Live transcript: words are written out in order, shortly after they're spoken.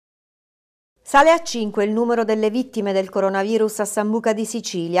Sale a 5 il numero delle vittime del coronavirus a Sambuca di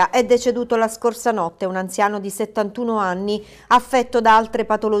Sicilia. È deceduto la scorsa notte un anziano di 71 anni affetto da altre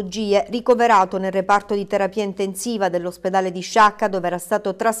patologie, ricoverato nel reparto di terapia intensiva dell'ospedale di Sciacca, dove era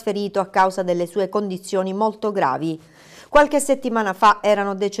stato trasferito a causa delle sue condizioni molto gravi. Qualche settimana fa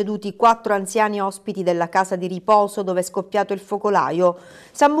erano deceduti 4 anziani ospiti della casa di riposo dove è scoppiato il focolaio.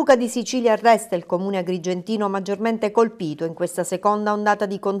 Sambuca di Sicilia resta il comune agrigentino maggiormente colpito in questa seconda ondata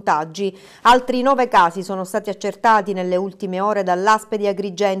di contagi. Altri 9 casi sono stati accertati nelle ultime ore dall'ASP di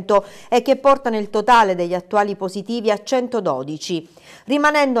Agrigento e che portano il totale degli attuali positivi a 112.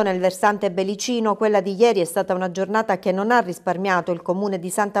 Rimanendo nel versante belicino, quella di ieri è stata una giornata che non ha risparmiato il comune di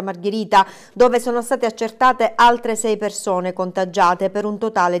Santa Margherita, dove sono state accertate altre 6 persone contagiate per un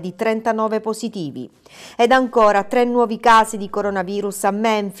totale di 39 positivi. Ed ancora 3 nuovi casi di coronavirus a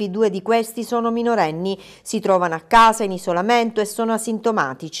Menfi, 2 di questi sono minorenni, si trovano a casa in isolamento e sono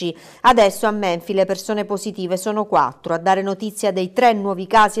asintomatici. Adesso a Menfi le persone positive sono 4. A dare notizia dei 3 nuovi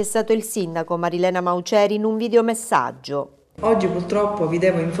casi è stato il sindaco Marilena Mauceri in un videomessaggio. Oggi purtroppo vi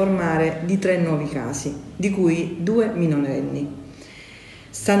devo informare di 3 nuovi casi, di cui 2 minorenni.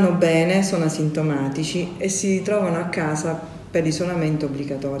 Stanno bene, sono asintomatici e si trovano a casa per l'isolamento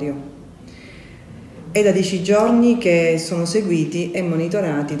obbligatorio. È da 10 giorni che sono seguiti e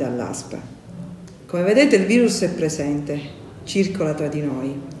monitorati dall'ASP. Come vedete il virus è presente, circola tra di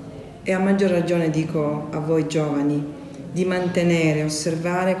noi e a maggior ragione dico a voi giovani di mantenere,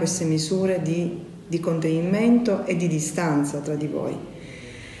 osservare queste misure di contenimento e di distanza tra di voi.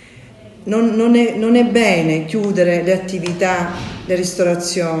 Non è bene chiudere le attività, le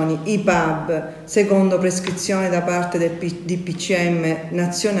ristorazioni, i pub, secondo prescrizione da parte del DPCM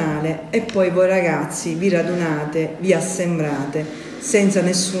nazionale e poi voi ragazzi vi radunate, vi assembrate senza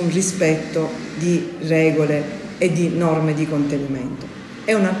nessun rispetto di regole e di norme di contenimento.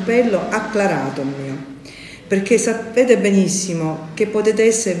 È un appello acclarato il mio, perché sapete benissimo che potete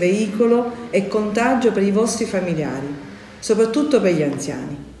essere veicolo e contagio per i vostri familiari, soprattutto per gli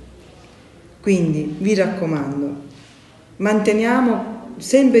anziani. Quindi vi raccomando, manteniamo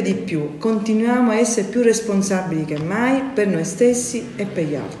sempre di più, continuiamo a essere più responsabili che mai per noi stessi e per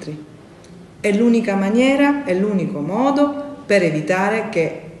gli altri. È l'unica maniera, è l'unico modo per evitare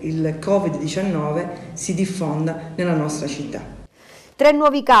che il Covid-19 si diffonda nella nostra città. 3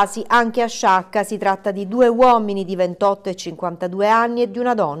 nuovi casi anche a Sciacca, si tratta di 2 uomini di 28 e 52 anni e di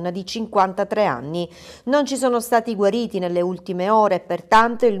una donna di 53 anni. Non ci sono stati guariti nelle ultime ore e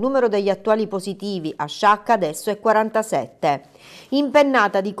pertanto il numero degli attuali positivi a Sciacca adesso è 47.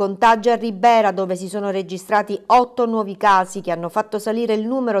 Impennata di contagi a Ribera, dove si sono registrati 8 nuovi casi che hanno fatto salire il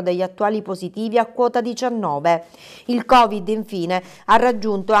numero degli attuali positivi a quota 19. Il Covid infine ha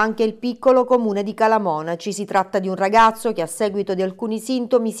raggiunto anche il piccolo comune di Calamonaci. Si tratta di un ragazzo che a seguito di alcuni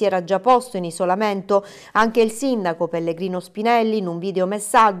sintomi si era già posto in isolamento. Anche il sindaco Pellegrino Spinelli in un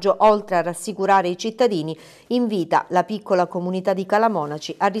videomessaggio, oltre a rassicurare i cittadini, invita la piccola comunità di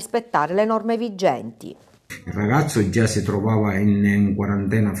Calamonaci a rispettare le norme vigenti. Il ragazzo già si trovava in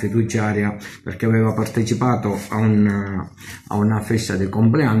quarantena fiduciaria perché aveva partecipato a una festa di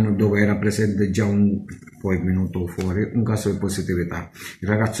compleanno dove era presente già poi è venuto fuori un caso di positività. Il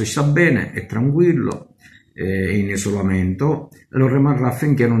ragazzo sta bene, è tranquillo, è in isolamento e lo rimarrà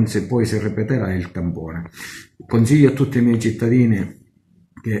finché non si ripeterà il tampone. Consiglio a tutti i miei cittadini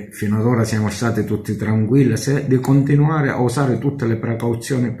che fino ad ora siamo stati tutti tranquilli, di continuare a usare tutte le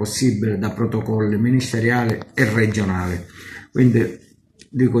precauzioni possibili da protocolli ministeriali e regionali. Quindi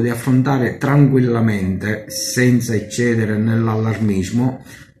dico di affrontare tranquillamente, senza eccedere nell'allarmismo,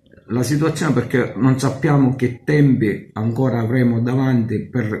 la situazione, perché non sappiamo che tempi ancora avremo davanti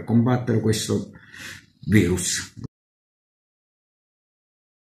per combattere questo virus.